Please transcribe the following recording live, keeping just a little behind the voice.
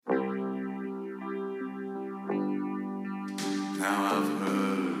Now I've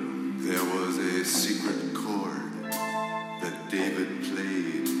heard there was a secret chord that David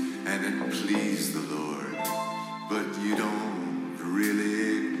played and it pleased the Lord. But you don't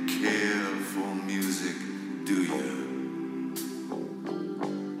really care for music, do you?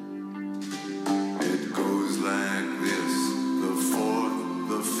 It goes like this: the fourth,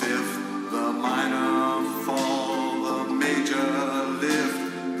 the fifth, the minor fall, the major lift,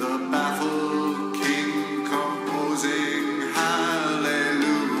 the baffled king composing hallelujah.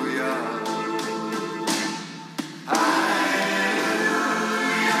 Hallelujah.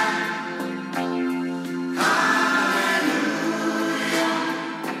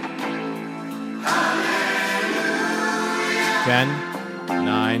 10,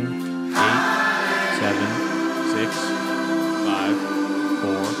 9, 8, 7, 6, 5,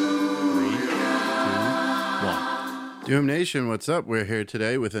 4, 3, 2, 1. Doom Nation, what's up? We're here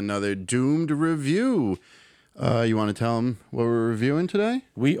today with another Doomed review. You want to tell them what we're reviewing today?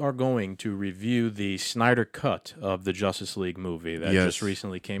 We are going to review the Snyder cut of the Justice League movie that just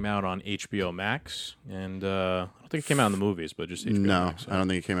recently came out on HBO Max. And I don't think it came out in the movies, but just HBO Max. No, I don't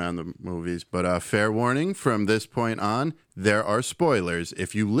think it came out in the movies. But fair warning, from this point on, there are spoilers.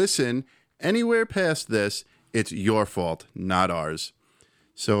 If you listen anywhere past this, it's your fault, not ours.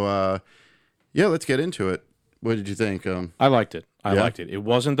 So, yeah, let's get into it. What did you think? I liked it. I liked it. It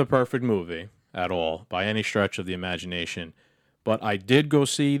wasn't the perfect movie at all, by any stretch of the imagination. But I did go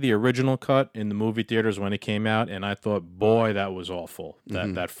see the original cut in the movie theaters when it came out, and I thought, boy, that was awful,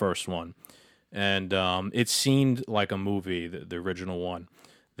 that first one. And it seemed like a movie, the original one,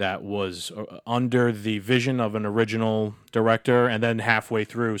 that was under the vision of an original director, and then halfway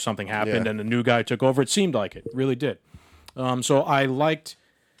through something happened and a new guy took over. It seemed like it, really did. So I liked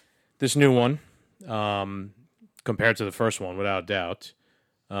this new one compared to the first one, without doubt.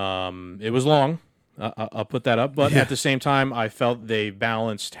 It was long. I'll put that up, but at the same time, I felt they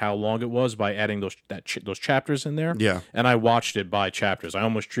balanced how long it was by adding those chapters in there. Yeah, and I watched it by chapters. I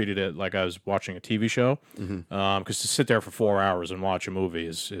almost treated it like I was watching a TV show, because to sit there for 4 hours and watch a movie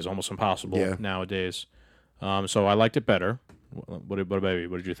is almost impossible nowadays. So I liked it better. What about you?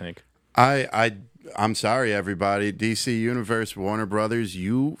 What did you think? I'm sorry, everybody. DC Universe, Warner Brothers,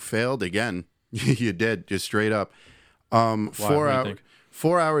 you failed again. You did, just straight up.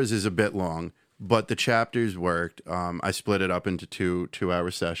 4 hours is a bit long, but the chapters worked. I split it up into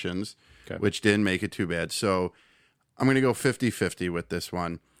two-hour sessions, which didn't make it too bad. So I'm going to go 50-50 with this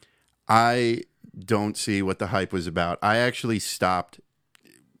one. I don't see what the hype was about. I actually stopped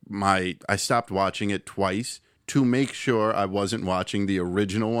watching it twice to make sure I wasn't watching the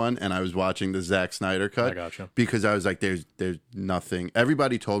original one and I was watching the Zack Snyder cut. I gotcha. Because I was like, there's nothing.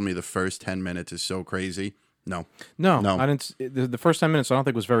 Everybody told me the first 10 minutes is so crazy. No. I didn't. The first 10 minutes, I don't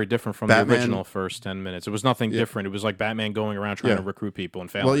think was very different from the original first 10 minutes. It was nothing different. It was like Batman going around trying to recruit people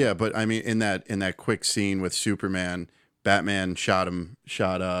and failing. Well, yeah, but I mean, in that quick scene with Superman, Batman shot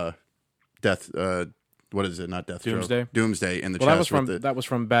Death. What is it? Not Death. Doomsday. Doomsday in the chest. That was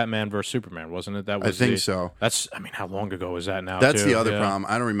from Batman vs Superman, wasn't it? That was. I think so. I mean, how long ago was that now? That's the other problem.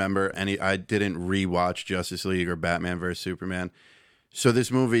 I don't remember any. I didn't rewatch Justice League or Batman vs Superman, so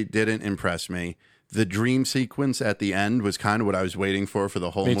this movie didn't impress me. The dream sequence at the end was kind of what I was waiting for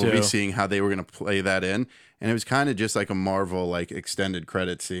the whole movie, too. Seeing how they were going to play that in. And it was kind of just like a Marvel like extended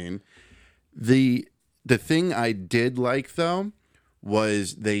credit scene. The thing I did like, though,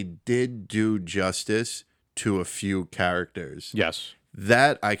 was they did do justice to a few characters. Yes.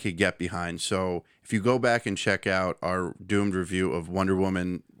 That I could get behind. So if you go back and check out our Doomed review of Wonder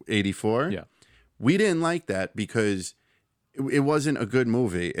Woman 84, we didn't like that because it wasn't a good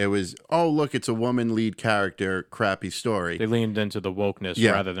movie. It was, oh, look, it's a woman lead character, crappy story. They leaned into the wokeness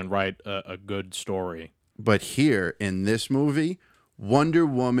rather than write a good story. But here, in this movie, Wonder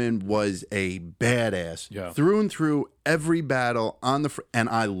Woman was a badass. Through and through, every battle on the and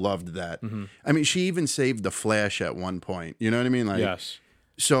I loved that. Mm-hmm. I mean, she even saved the Flash at one point. You know what I mean? Like, yes.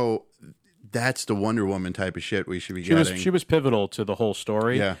 So that's the Wonder Woman type of shit we should be getting. She was pivotal to the whole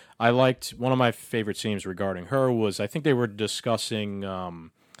story. Yeah. I liked, one of my favorite scenes regarding her was, I think they were discussing,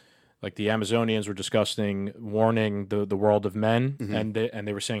 like the Amazonians were discussing warning the world of men, and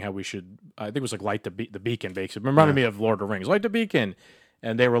they were saying how we should, I think it was like light the beacon, basically. It reminded me of Lord of the Rings, light the beacon.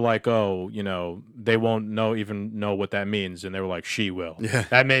 And they were like, oh, they won't even know what that means. And they were like, she will. Yeah.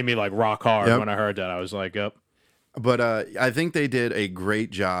 That made me like rock hard when I heard that. I was like, yep. But I think they did a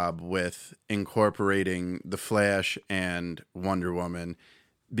great job with incorporating the Flash and Wonder Woman,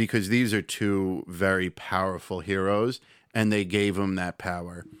 because these are two very powerful heroes, and they gave them that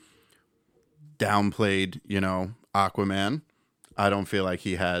power. Downplayed, Aquaman. I don't feel like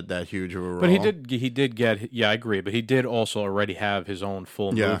he had that huge of a role. But he did get, yeah, I agree. But he did also already have his own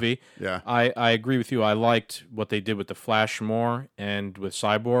full movie. Yeah. I agree with you. I liked what they did with the Flash more and with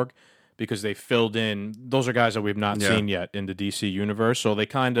Cyborg because they filled in. Those are guys that we've not seen yet in the DC universe, so they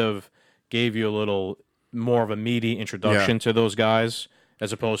kind of gave you a little more of a meaty introduction to those guys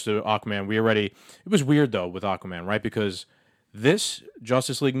as opposed to Aquaman. It was weird though with Aquaman, right? Because this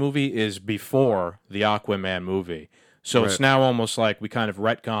Justice League movie is before the Aquaman movie. So it's now almost like we kind of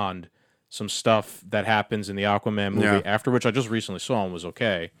retconned some stuff that happens in the Aquaman movie, after which I just recently saw and was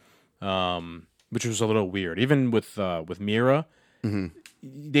okay, which was a little weird. Even with Mira,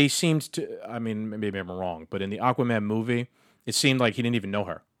 they seemed to, I mean, maybe I'm wrong, but in the Aquaman movie, it seemed like he didn't even know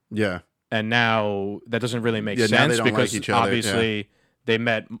her. Yeah. And now that doesn't really make sense because like each other, obviously they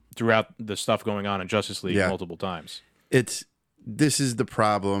met throughout the stuff going on in Justice League multiple times. This is the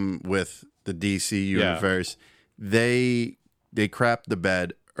problem with the DC universe. They crapped the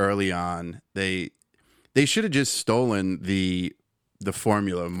bed early on. They should have just stolen the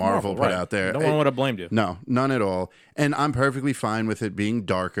formula Marvel put out there. No one would have blamed you. No, none at all. And I'm perfectly fine with it being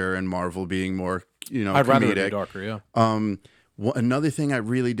darker and Marvel being more, I'd rather it be darker, yeah. Another thing I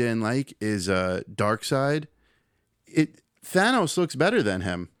really didn't like is Darkseid. Thanos looks better than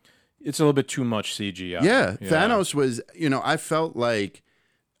him. It's a little bit too much CGI. Yeah, Thanos was, I felt like,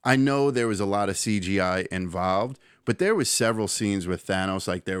 I know there was a lot of CGI involved, but there was several scenes with Thanos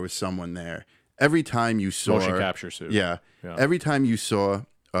like there was someone there. Every time you saw motion capture suit. Yeah. Every time you saw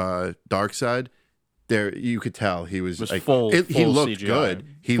Darkseid, there you could tell he was like full he looked CGI. good.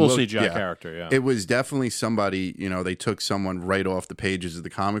 He full looked, CGI character, yeah. It was definitely somebody, they took someone right off the pages of the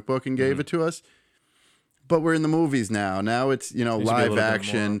comic book and gave it to us. But we're in the movies now. Now it's, live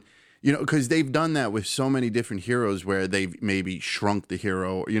action. Because they've done that with so many different heroes where they've maybe shrunk the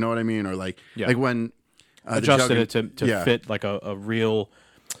hero, you know what I mean? Or like when adjusted it to fit like a real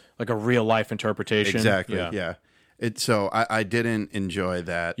life interpretation. Exactly. Yeah. So I didn't enjoy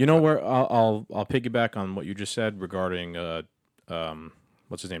that. You know where I'll piggyback on what you just said regarding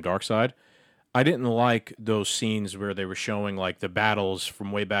what's his name, Darkseid. I didn't like those scenes where they were showing like the battles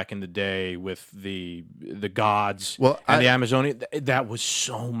from way back in the day with the gods the Amazonian. That was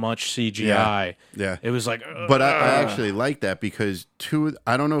so much CGI. Yeah. It was like, but I actually like that because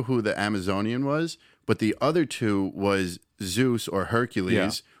I don't know who the Amazonian was, but the other two was Zeus or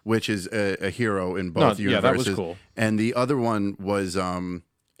Hercules, which is a hero in both universes. Yeah, that was cool. And the other one was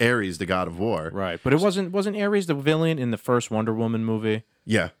Ares, the god of war. Right, but it wasn't Ares the villain in the first Wonder Woman movie?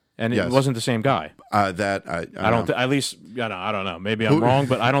 Yeah. And it wasn't the same guy. I don't. At least I don't know. Maybe I'm wrong,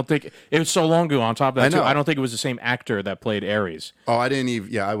 but I don't think it was so long ago. On top of that, I don't think it was the same actor that played Ares. Oh, I didn't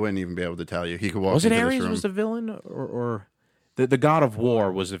even. Yeah, I wouldn't even be able to tell you. He could walk. Was it into Ares? This room. Was the villain, or the god of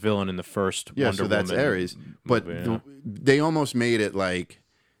war was the villain in the first? Yeah, Wonder so that's Woman Ares. But they almost made it like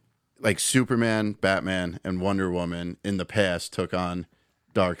Superman, Batman, and Wonder Woman in the past took on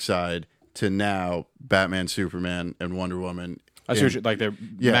Darkseid to now Batman, Superman, and Wonder Woman. I see like they're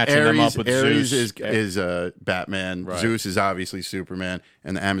matching them up with Ares Zeus. is Batman. Right. Zeus is obviously Superman,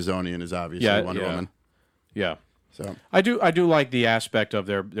 and the Amazonian is obviously Wonder Woman. Yeah. So I do like the aspect of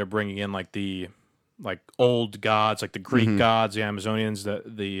they're bringing in like the old gods, like the Greek gods, the Amazonians,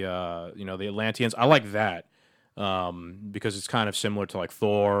 the Atlanteans. I like that because it's kind of similar to like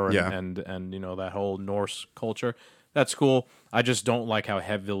Thor and that whole Norse culture. That's cool. I just don't like how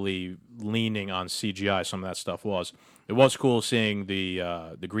heavily leaning on CGI some of that stuff was. It was cool seeing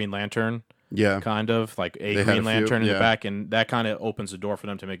the Green Lantern, kind of like Green Lantern in the back, and that kind of opens the door for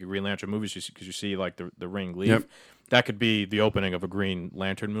them to make a Green Lantern movie because you see like the ring leave. Yep. That could be the opening of a Green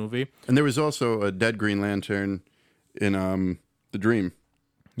Lantern movie. And there was also a dead Green Lantern in The Dream.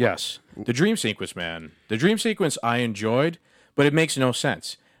 Yes, the dream sequence, man. The dream sequence I enjoyed, but it makes no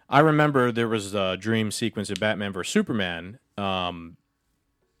sense. I remember there was a dream sequence in Batman vs Superman.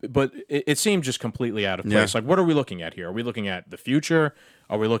 But it seemed just completely out of place. Like, what are we looking at here? Are we looking at the future?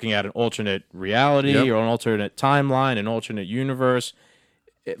 Are we looking at an alternate reality or an alternate timeline, an alternate universe?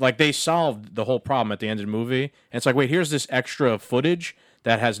 Like, they solved the whole problem at the end of the movie. And it's like, wait, here's this extra footage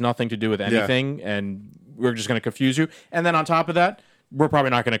that has nothing to do with anything, and we're just going to confuse you. And then on top of that, we're probably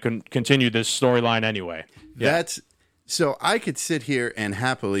not going to continue this storyline anyway. So I could sit here and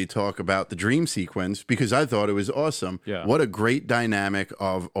happily talk about the dream sequence because I thought it was awesome. Yeah. What a great dynamic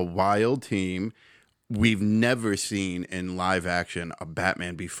of a wild team. We've never seen in live action a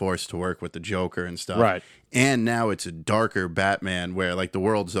Batman be forced to work with the Joker and stuff. Right. And now it's a darker Batman where like the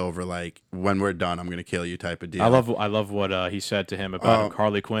world's over, like when we're done, I'm going to kill you type of deal. I love what he said to him about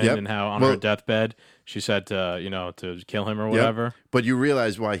Harley Quinn and how on her deathbed she said to kill him or whatever. But you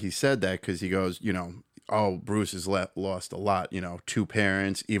realize why he said that because he goes, oh, Bruce has lost a lot, 2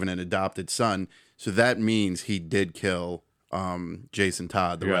 parents, even an adopted son. So that means he did kill Jason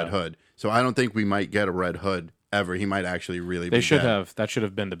Todd, the Red Hood. So I don't think we might get a Red Hood ever. He might actually really be dead. That should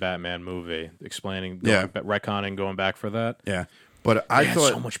have been the Batman movie, retconning, going back for that. Yeah. But I had thought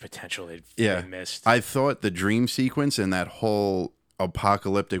so much potential they missed. I thought the dream sequence in that whole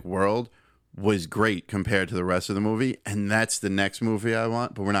apocalyptic world was great compared to the rest of the movie, and that's the next movie I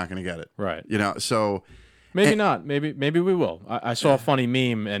want, but we're not going to get it. Right. So maybe not. Maybe we will. I saw a funny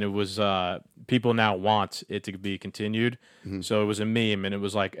meme, and it was people now want it to be continued. Mm-hmm. So it was a meme, and it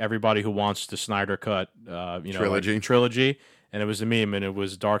was like everybody who wants the Snyder cut, trilogy. And it was a meme, and it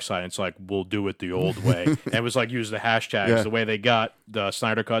was Darkseid. It's like, we'll do it the old way. And it was like, use the hashtags, the way they got the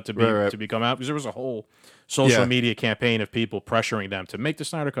Snyder Cut to come out. Because there was a whole social media campaign of people pressuring them to make the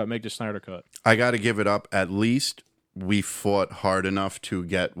Snyder Cut, make the Snyder Cut. I got to give it up. At least we fought hard enough to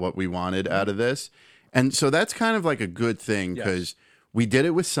get what we wanted out of this. And so that's kind of like a good thing, because we did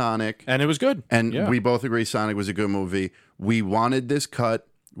it with Sonic. And it was good. And we both agree Sonic was a good movie. We wanted this cut.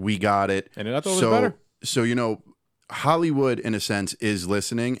 We got it. And I thought it was better. So, Hollywood, in a sense, is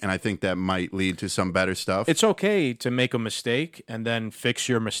listening, and I think that might lead to some better stuff. It's okay to make a mistake and then fix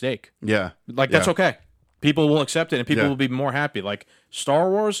your mistake. Yeah. That's okay. People will accept it, and people will be more happy. Like, Star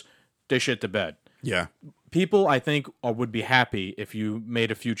Wars, they shit the bed. Yeah. People, I think, would be happy if you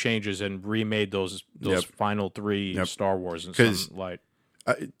made a few changes and remade those final 3 Star Wars and some light.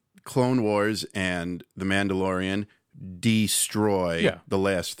 Clone Wars and The Mandalorian destroy the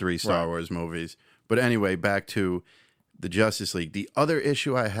last 3 Star Wars movies. But anyway, back to the Justice League. The other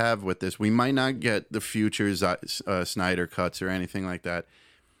issue I have with this, we might not get the future Snyder cuts or anything like that.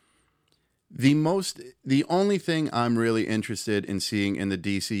 The only thing I'm really interested in seeing in the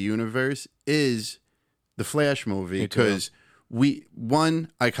DC universe is the Flash movie, because I'm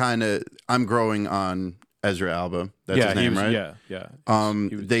growing on Ezra Alba. That's his name, right? Yeah.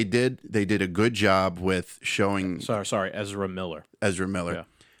 They did a good job with showing. Sorry, Ezra Miller. Yeah.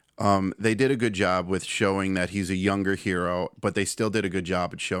 They did a good job with showing that he's a younger hero, but they still did a good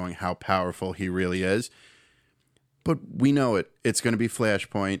job at showing how powerful he really is. But we know it. It's going to be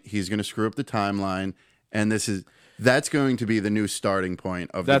Flashpoint. He's going to screw up the timeline, and that's going to be the new starting point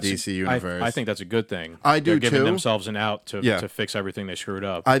of the DC universe. I think that's a good thing. I do, They're giving too. themselves an out to fix everything they screwed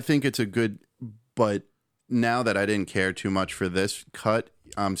up. I think it's a good, but now that I didn't care too much for this cut,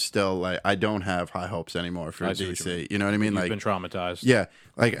 I'm still like, I don't have high hopes anymore for DC. You know what I mean? You've been traumatized. Yeah.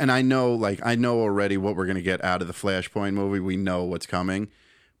 And I know already what we're going to get out of the Flashpoint movie. We know what's coming.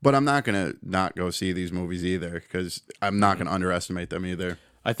 But I'm not going to not go see these movies either, because I'm not going to underestimate them either.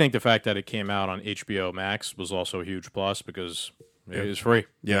 I think the fact that it came out on HBO Max was also a huge plus, because it was free.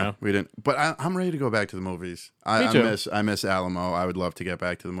 Yeah, we didn't. But I'm ready to go back to the movies. Me too. I miss Alamo. I would love to get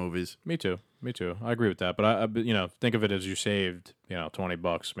back to the movies. Me too. I agree with that. But I think of it as you saved,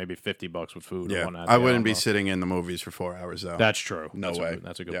 $20, maybe $50 with food. Yeah, or whatnot. I wouldn't be sitting in the movies for 4 hours though. That's true. No way.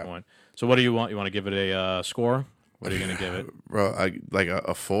 That's a good point. So what do you want? You want to give it a score? What are you going to give it? Bro,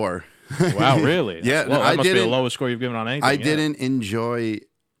 a 4. Wow, really? Yeah, that must be the lowest score you've given on anything. I didn't enjoy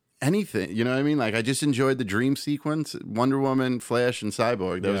anything. You know what I mean? Like, I just enjoyed the dream sequence, Wonder Woman, Flash, and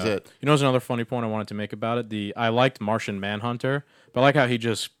Cyborg. That was it. There's another funny point I wanted to make about it. I liked Martian Manhunter, but I like how he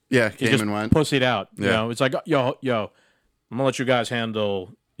just and went. Pussied out. It's like, yo, I'm gonna let you guys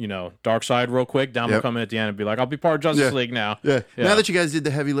handle Darkseid real quick. Dom will come in at the end and be like, I'll be part of Justice League now. Yeah. Now that you guys did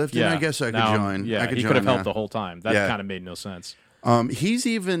the heavy lifting, I guess I could join. Yeah, he could have helped the whole time. That kind of made no sense. He's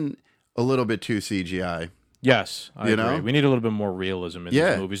even a little bit too CGI. Yes, I agree. We need a little bit more realism in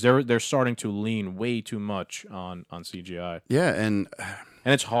these movies. They're starting to lean way too much on CGI. Yeah, and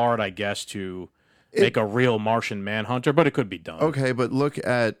it's hard, I guess, to make a real Martian Manhunter, but it could be done. Okay, but look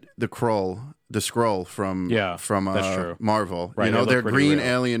at the Skrull from that's true. Marvel. Right, they're green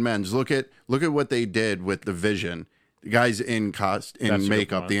alien men. Look at what they did with the Vision. The guy's in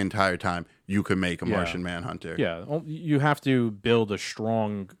makeup the entire time. You could make a Martian Manhunter. Yeah, you have to build a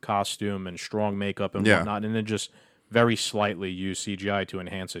strong costume and strong makeup and whatnot, and then just very slightly use CGI to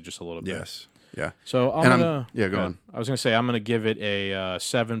enhance it just a little bit. Yes. Yeah. So go on. I was gonna say I'm gonna give it a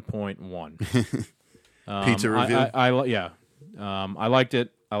 7.1. Pizza review. I liked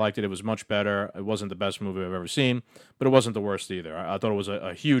it. It was much better. It wasn't the best movie I've ever seen, but it wasn't the worst either. I thought it was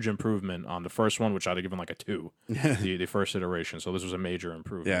a huge improvement on the first one, which I'd have given like a 2, the first iteration. So this was a major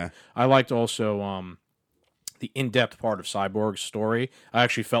improvement. Yeah. I liked also the in-depth part of Cyborg's story. I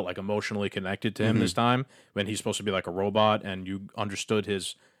actually felt like emotionally connected to him this time, when he's supposed to be like a robot, and you understood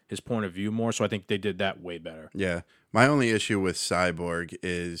his point of view more. So I think they did that way better. Yeah. My only issue with Cyborg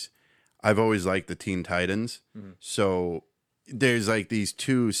is I've always liked the Teen Titans. So there's like these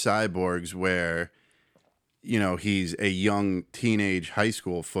 2 cyborgs where he's a young teenage high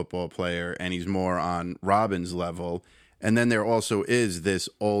school football player and he's more on Robin's level. And then there also is this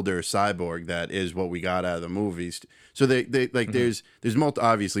older cyborg that is what we got out of the movies. So they there's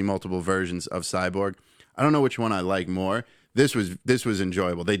obviously multiple versions of Cyborg. I don't know which one I like more. This was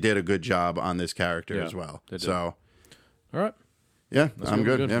enjoyable. They did a good job on this character as well. So, all right. Yeah, I'm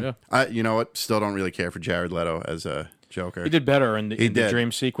good. Yeah. You know what? Still don't really care for Jared Leto as a Joker. He did better in the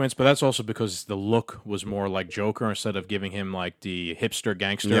dream sequence, but that's also because the look was more like Joker instead of giving him like the hipster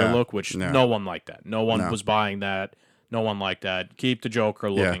gangster look, which no one liked that. No one was buying that. No one liked that. Keep the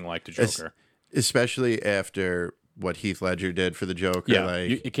Joker looking like the Joker. Especially after what Heath Ledger did for the Joker. Yeah,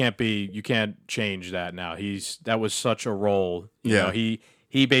 you can't change that now. That was such a role. You know,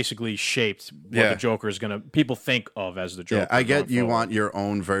 he basically shaped what the Joker is going to people think of as the Joker. Yeah, I get you want your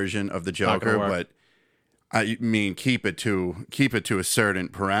own version of the Joker, but I mean keep it to a certain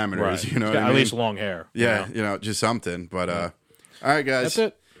parameters, right. You know what I mean? At least long hair. Yeah, just something. But all right, guys.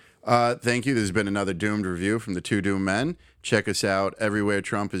 That's it. Thank you. This has been another Doomed review from the Two Doomed Men. Check us out everywhere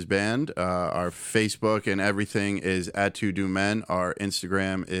Trump is banned. Our Facebook and everything is at Two Doomed Men. Our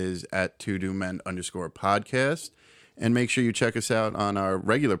Instagram is at Two Doomed Men _podcast. And make sure you check us out on our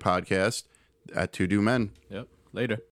regular podcast at Two Doomed Men. Yep. Later.